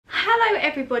Hello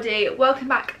everybody, welcome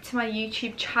back to my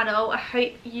YouTube channel. I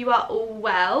hope you are all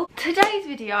well. Today's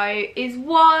video is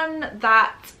one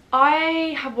that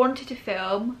I have wanted to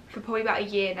film for probably about a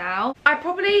year now. I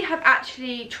probably have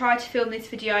actually tried to film this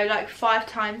video like 5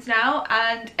 times now,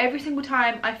 and every single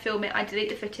time I film it I delete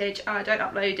the footage and I don't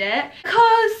upload it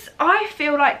because I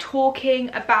feel like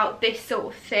talking about this sort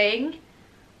of thing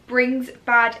brings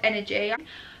bad energy.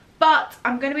 But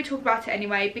I'm going to be talking about it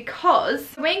anyway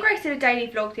because me and Grace did a daily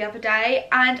vlog the other day,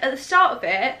 and at the start of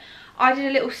it I did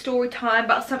a little story time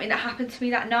about something that happened to me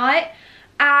that night,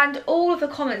 and all of the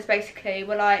comments basically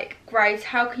were like, Grace,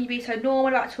 how can you be so normal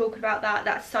about talking about that?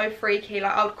 That's so freaky.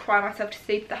 Like, I would cry myself to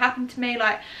sleep if that happened to me.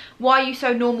 Like, why are you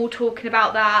so normal talking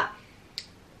about that?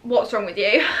 What's wrong with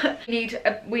you?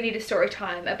 we need a story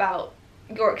time about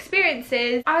your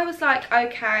experiences. I was like,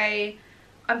 okay,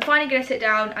 I'm finally going to sit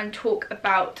down and talk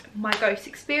about my ghost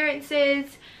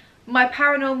experiences, my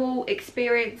paranormal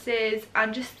experiences,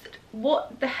 and just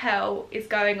what the hell is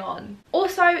going on.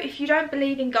 Also, if you don't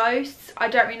believe in ghosts, I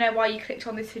don't really know why you clicked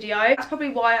on this video. That's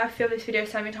probably why I filmed this video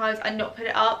so many times and not put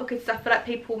it up, because I feel like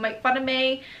people make fun of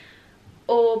me,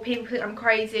 or people think I'm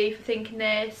crazy for thinking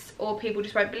this, or people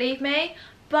just won't believe me.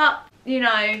 But, you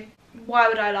know, why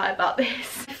would I lie about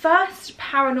this? The first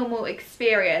paranormal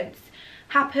experience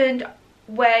happened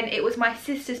when it was my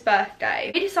sister's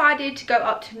birthday. We decided to go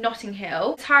up to Notting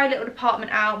Hill, hire a little apartment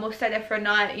out, and we'll stay there for a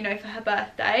night, you know, for her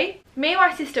birthday. Me and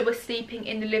my sister were sleeping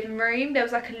in the living room. There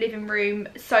was like a living room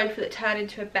sofa that turned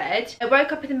into a bed. I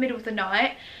woke up in the middle of the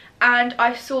night and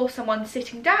I saw someone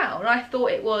sitting down. I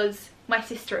thought it was my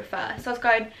sister at first. I was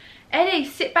going, Ellie,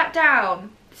 sit back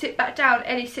down. Sit back down.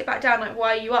 Ellie, sit back down. Like,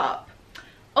 why are you up?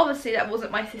 Obviously that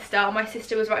wasn't my sister. My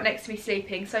sister was right next to me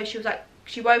sleeping, so she was like,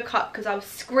 she woke up because I was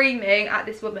screaming at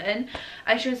this woman,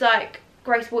 and she was like,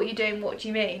 Grace, what are you doing? What do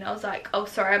you mean? I was like, oh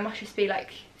sorry, I must just be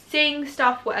like seeing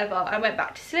stuff, whatever. I went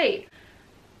back to sleep.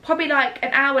 Probably like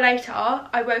an hour later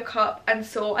I woke up and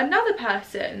saw another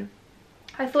person.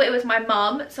 I thought it was my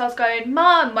mum, so I was going,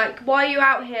 Mum, like, why are you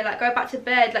out here? Like, go back to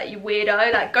bed, like, you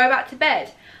weirdo, like, go back to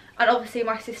bed. And obviously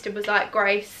my sister was like,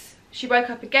 Grace, she woke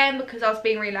up again because I was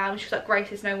being really loud, and she was like, Grace,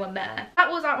 there's no one there.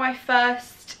 That was like my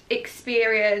first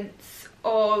experience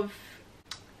of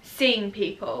seeing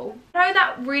people. I know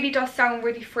that really does sound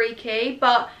really freaky,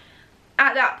 but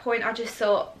at that point I just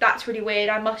thought, that's really weird.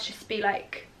 I must just be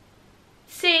like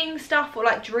seeing stuff or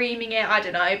like dreaming it, I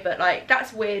don't know, but like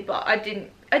that's weird. But I didn't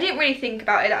really think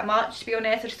about it that much, to be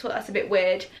honest. I just thought that's a bit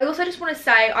weird. I also just want to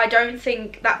say I don't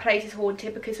think that place is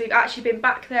haunted, because we've actually been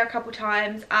back there a couple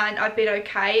times and I've been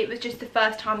okay. It was just the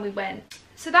first time we went.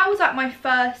 So that was like my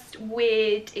first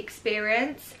weird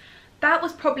experience. That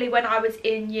was probably when I was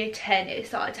in year 10 it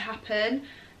started to happen.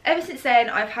 Ever since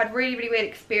then I've had really weird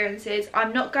experiences.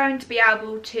 I'm not going to be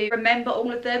able to remember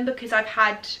all of them because I've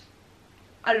had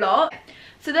a lot.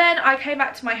 So then I came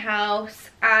back to my house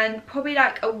and probably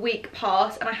like a week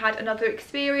passed and I had another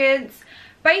experience.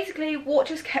 Basically what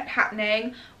just kept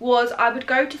happening was I would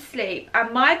go to sleep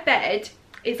and my bed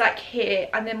is like here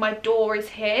and then my door is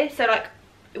here. So like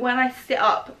when I sit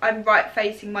up I'm right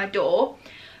facing my door.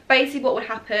 Basically what would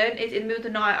happen is in the middle of the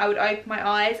night I would open my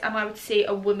eyes and I would see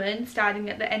a woman standing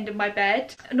at the end of my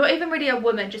bed. Not even really a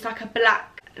woman, just like a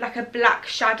black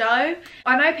shadow.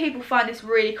 I know people find this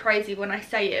really crazy when I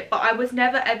say it, but I was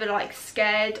never ever like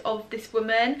scared of this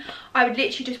woman. I would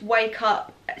literally just wake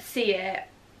up, see it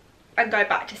and go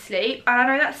back to sleep. And I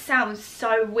know that sounds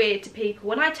so weird to people.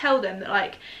 When I tell them that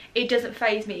like it doesn't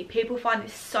faze me, people find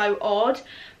this so odd,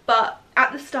 but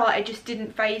at the start it just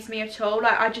didn't faze me at all.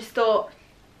 Like, I just thought,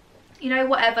 you know,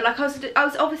 whatever. Like, I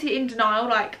was obviously in denial.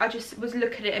 Like, I just was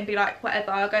looking at it and be like,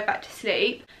 whatever, I'll go back to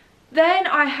sleep. Then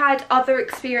I had other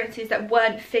experiences that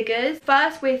weren't figures.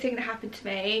 First weird thing that happened to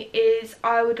me is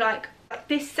I would like,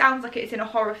 this sounds like it's in a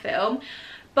horror film,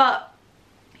 but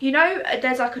you know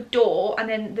there's like a door and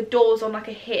then the door's on like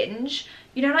a hinge.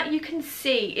 You know, like you can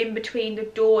see in between the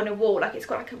door and a wall, like it's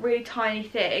got like a really tiny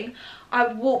thing. I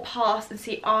would walk past and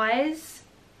see eyes.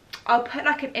 I'll put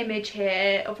like an image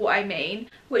here of what I mean,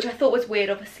 which I thought was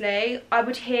weird obviously. I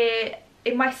would hear,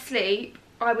 in my sleep,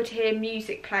 I would hear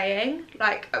music playing,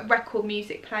 like record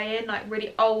music playing, like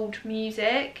really old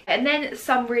music. And then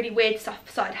some really weird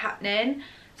stuff started happening.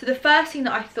 So the first thing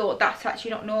that I thought, that's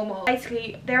actually not normal.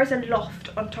 Basically, there is a loft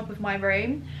on top of my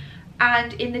room,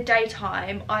 and in the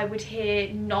daytime I would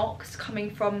hear knocks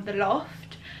coming from the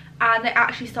loft. And they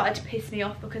actually started to piss me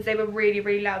off because they were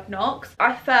really loud knocks.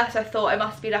 At first I thought it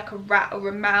must be like a rat or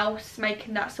a mouse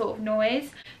making that sort of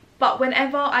noise. But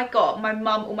whenever I got my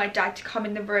mum or my dad to come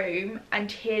in the room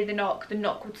and hear the knock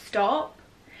would stop.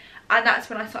 And that's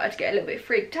when I started to get a little bit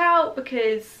freaked out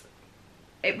because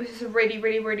it was just a really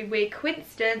weird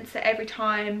coincidence that every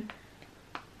time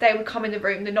they would come in the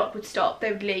room, the knock would stop,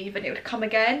 they would leave, and it would come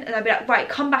again, and I'd be like, right,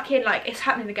 come back in, like, it's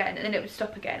happening again, and then it would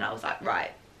stop again. I was like,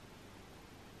 right,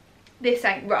 this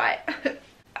ain't right.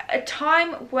 A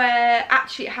time where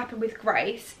actually it happened with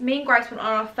Grace, me and Grace went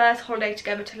on our first holiday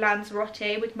together to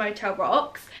Lanzarote with Motel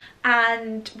Rocks,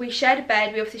 and we shared a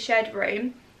bed, we obviously shared a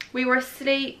room. We were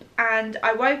asleep and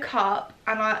I woke up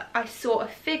and I saw a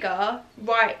figure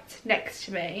right next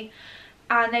to me,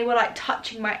 and they were like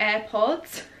touching my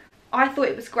AirPods. I thought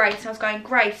it was Grace, and I was going,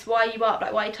 Grace, why are you up?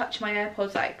 Like, why are you touching my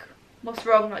AirPods? Like, what's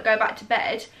wrong? Like, go back to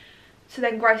bed. So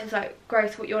then Grace was like,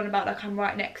 Grace, what you on about? Like, I'm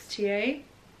right next to you.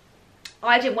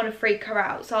 I didn't want to freak her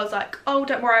out, so I was like, oh,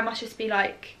 don't worry, I must just be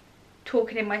like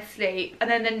talking in my sleep. And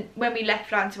then when we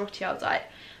left Lanzarote, I was like,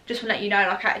 just want to let you know,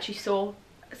 like, I actually saw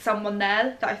someone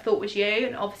there that I thought was you,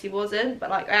 and obviously wasn't, but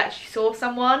like I actually saw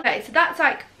someone. Okay, so that's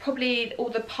like probably all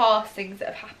the past things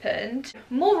that have happened.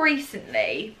 More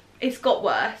recently, it's got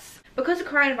worse. Because of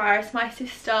coronavirus, my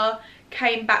sister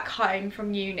came back home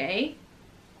from uni,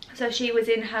 so she was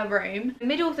in her room. In the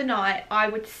middle of the night, I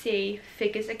would see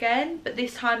figures again, but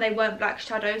this time they weren't black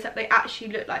shadows, like they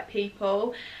actually looked like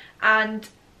people, and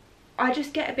I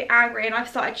just get a bit angry and I've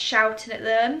started shouting at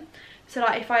them. So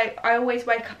like if I always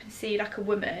wake up and see like a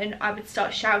woman, I would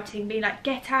start shouting, being like,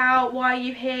 get out, why are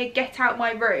you here, get out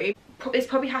my room. It's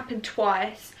probably happened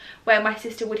twice where my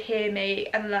sister would hear me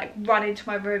and like run into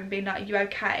my room and be like, you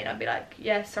okay? And I'd be like,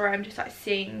 yeah, sorry, I'm just like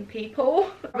seeing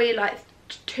people. Probably like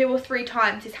 2 or 3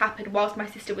 times this happened whilst my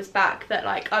sister was back, that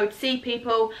like I would see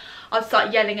people, I'd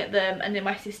start yelling at them, and then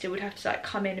my sister would have to like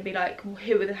come in and be like, well,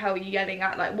 who the hell are you yelling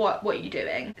at? Like, what are you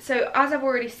doing? So as I've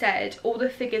already said, all the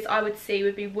figures I would see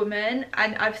would be women,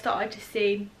 and I've started to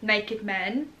see naked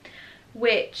men,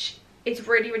 which is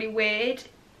really weird.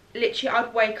 Literally,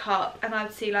 I'd wake up and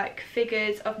I'd see like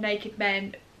figures of naked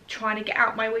men trying to get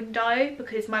out my window,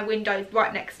 because my window is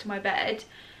right next to my bed,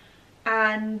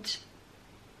 and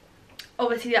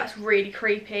obviously that's really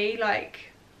creepy,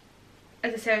 like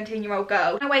as a 17-year-old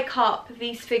girl. When I wake up,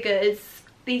 these figures,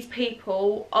 these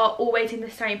people are always in the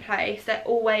same place. They're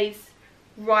always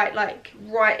right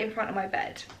in front of my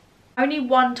bed. Only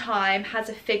one time has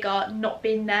a figure not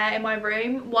been there in my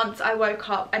room. Once I woke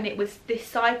up and it was this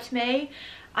side to me,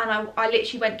 and I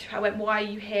literally went to her, I went, why are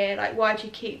you here? Like, why do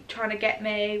you keep trying to get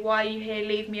me? Why are you here?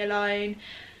 Leave me alone.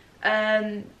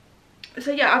 So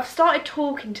yeah, I've started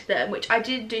talking to them, which I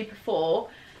didn't do before.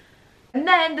 And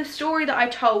then the story that I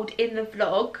told in the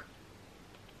vlog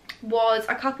was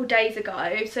a couple days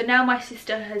ago. So now my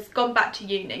sister has gone back to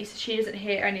uni, so she doesn't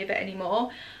hear any of it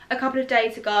anymore. A couple of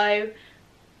days ago,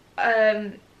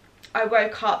 I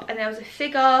woke up and there was a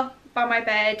figure by my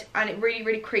bed, and it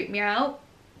really creeped me out.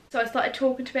 So I started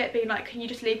talking to it, being like, can you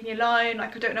just leave me alone?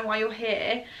 Like, I don't know why you're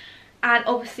here. And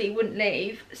obviously it wouldn't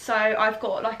leave. So I've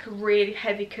got like a really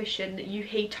heavy cushion that you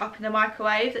heat up in the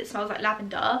microwave that smells like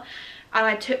lavender. And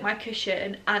I took my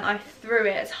cushion and I threw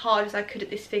it as hard as I could at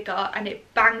this figure, and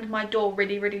it banged my door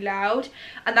really loud.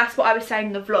 And that's what I was saying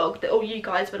in the vlog, that all you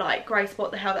guys were like, Grace,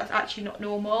 what the hell, that's actually not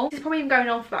normal. This has probably been going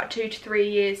on for about 2 to 3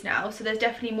 years now, so there's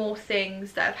definitely more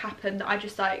things that have happened that I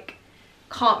just like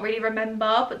can't really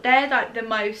remember, but they're like the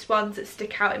most ones that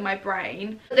stick out in my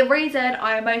brain. But the reason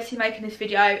I am mostly making this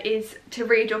video is to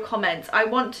read your comments. I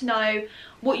want to know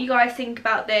what you guys think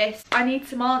about this. I need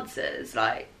some answers.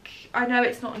 Like, I know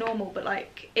it's not normal, but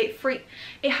like it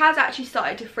has actually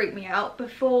started to freak me out.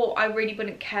 Before I really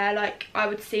wouldn't care, like I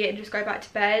would see it and just go back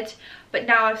to bed, but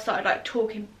now I've started like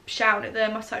talking, shouting at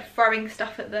them, I started throwing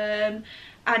stuff at them.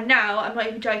 And now, I'm not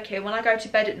even joking, when I go to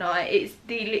bed at night, it's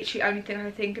the literally only thing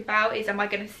I think about is, am I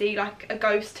going to see like a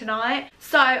ghost tonight?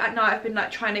 So at night I've been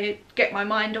like trying to get my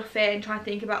mind off it and trying to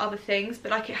think about other things, but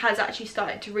like it has actually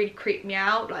started to really creep me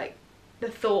out, like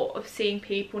the thought of seeing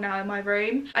people now in my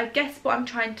room. I guess what I'm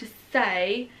trying to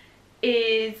say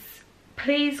is,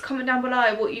 please comment down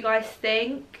below what you guys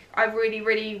think. I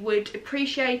really would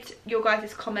appreciate your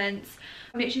guys' comments.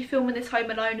 I'm literally filming this home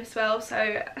alone as well,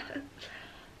 so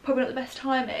probably not the best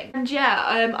timing. And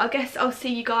yeah, I guess I'll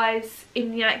see you guys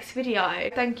in the next video.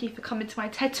 Thank you for coming to my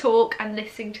TED Talk and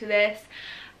listening to this,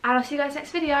 and I'll see you guys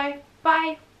next video.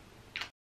 Bye.